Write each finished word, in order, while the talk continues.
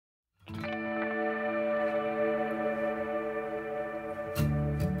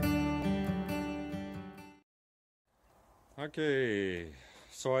Okay,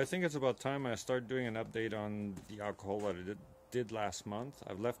 so I think it's about time I start doing an update on the alcohol that I did last month.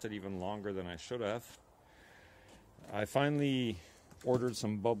 I've left it even longer than I should have. I finally ordered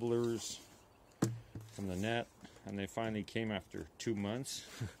some bubblers from the net, and they finally came after 2 months.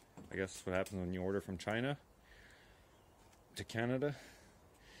 I guess that's what happens when you order from China to Canada.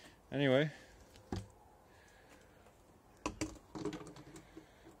 Anyway,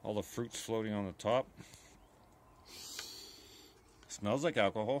 all the fruit's floating on the top. Smells like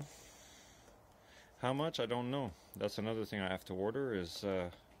alcohol. How much? I don't know. That's another thing I have to order is,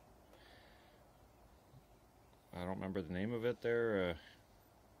 I don't remember the name of it there.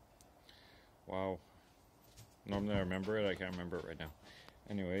 Wow. Normally I remember it. I can't remember it right now.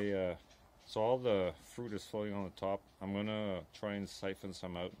 Anyway, so all the fruit is floating on the top. I'm going to try and siphon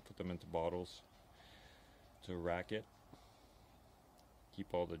some out and put them into bottles to rack it.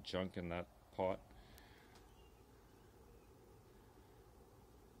 Keep all the junk in that pot.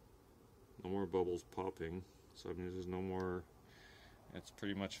 No more bubbles popping, so I mean there's no more, it's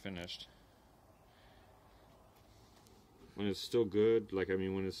pretty much finished. When it's still good, like I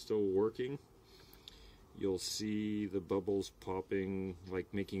mean when it's still working, you'll see the bubbles popping,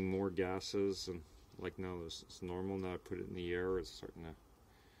 like making more gases, and like now it's normal. Now I put it in the air, it's starting to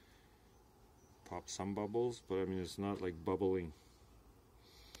pop some bubbles, but I mean it's not like bubbling.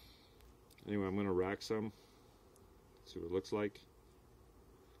 Anyway, I'm gonna rack some, see what it looks like.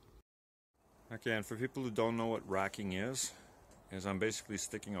 Okay, and for people who don't know what racking is I'm basically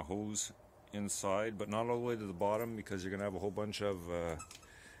sticking a hose inside, but not all the way to the bottom, because you're gonna have a whole bunch of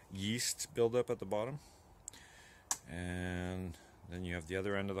yeast build up at the bottom. And then you have the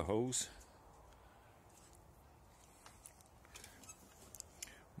other end of the hose.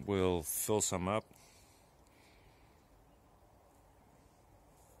 We'll fill some up.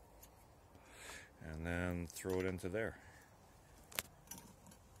 And then throw it into there.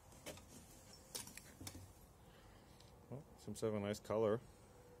 Oh, seems to have a nice color.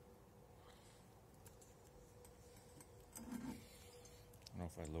 I don't know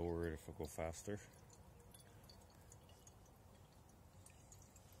if I lower it, if it'll go faster.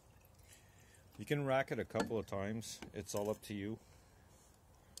 You can rack it a couple of times. It's all up to you.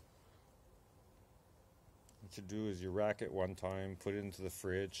 What you do is you rack it one time, put it into the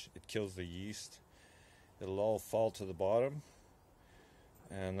fridge. It kills the yeast. It'll all fall to the bottom.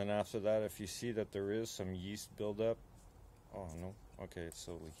 And then after that, if you see that there is some yeast buildup, oh no, okay, it's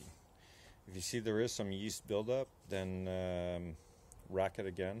so leaky. If you see there is some yeast buildup, then rack it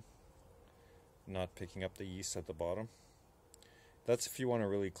again, not picking up the yeast at the bottom. That's if you want to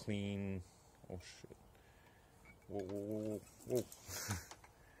really clean. Oh shit. Whoa, whoa, whoa, whoa.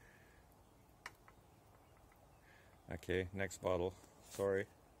 Okay, next bottle. Sorry,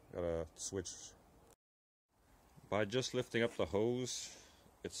 gotta switch. By just lifting up the hose,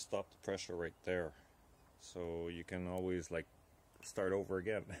 it stopped the pressure right there. So you can always like start over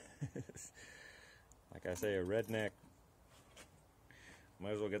again. Like I say, a redneck.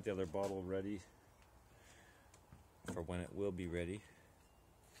 Might as well get the other bottle ready for when it will be ready.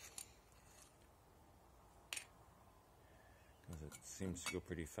 Because it seems to go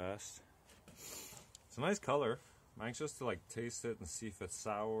pretty fast. It's a nice color. I'm anxious to like taste it and see if it's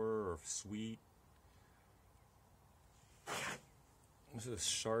sour or sweet. This is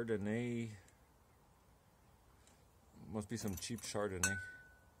Chardonnay. Must be some cheap Chardonnay.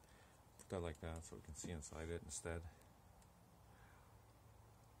 Put that like that so we can see inside it instead.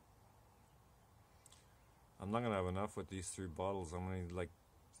 I'm not gonna have enough with these 3 bottles. I'm gonna need like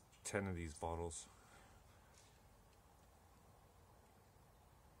 10 of these bottles.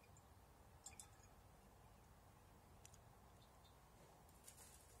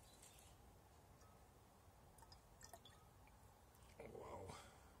 Wow.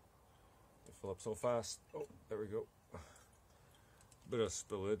 They fill up so fast. Oh, there we go. Bit of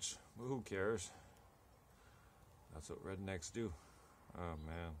spillage, but who cares? That's what rednecks do. Oh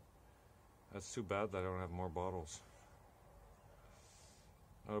man. That's too bad that I don't have more bottles.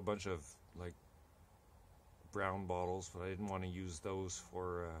 I have a bunch of like brown bottles, but I didn't want to use those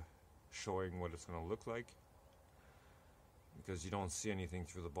for showing what it's going to look like, because you don't see anything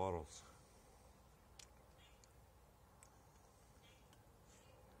through the bottles.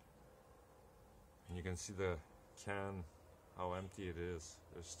 And you can see the can, how empty it is.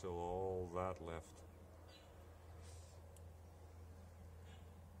 There's still all that left.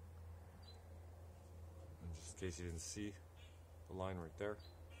 And just in case you didn't see the line right there.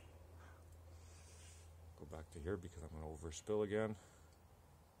 Go back to here because I'm going to overspill again.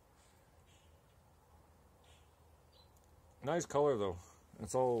 Nice color though.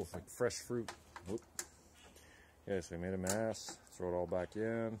 It's all like fresh fruit. Whoop. Okay, so we made a mess. Throw it all back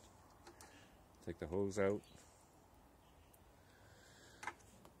in. Take the hose out.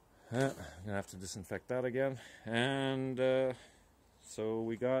 I'm gonna have to disinfect that again. And so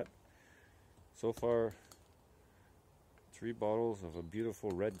we got so far 3 bottles of a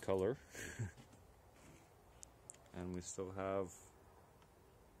beautiful red color. And we still have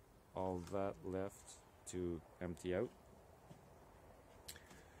all that left to empty out.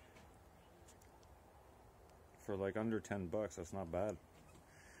 For like under 10 bucks, that's not bad.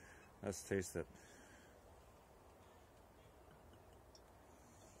 Let's taste it.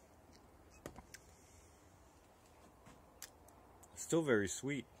 Still very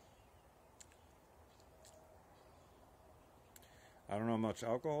sweet. I don't know how much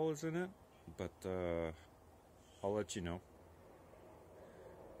alcohol is in it, but I'll let you know.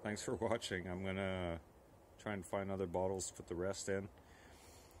 Thanks for watching. I'm gonna try and find other bottles to put the rest in.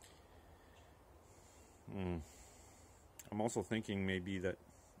 I'm also thinking maybe that,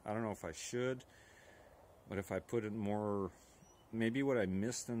 I don't know if I should, but if I put it more, maybe what I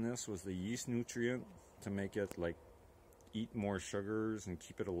missed in this was the yeast nutrient to make it like eat more sugars and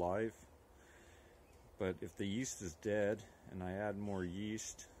keep it alive. But if the yeast is dead and I add more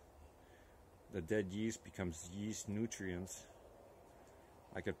yeast, the dead yeast becomes yeast nutrients.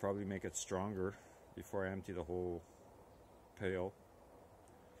 I could probably make it stronger before I empty the whole pail.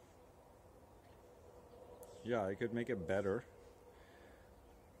 Yeah, I could make it better.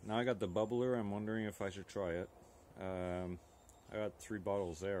 Now I got the bubbler. I'm wondering if I should try it. I got 3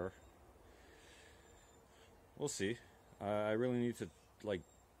 bottles there. We'll see. I really need to, like,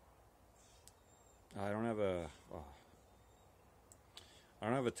 I don't have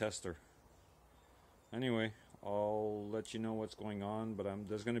a tester. Anyway, I'll let you know what's going on, but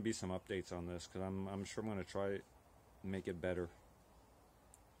there's going to be some updates on this because I'm sure I'm going to try and make it better.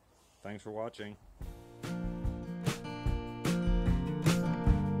 Thanks for watching.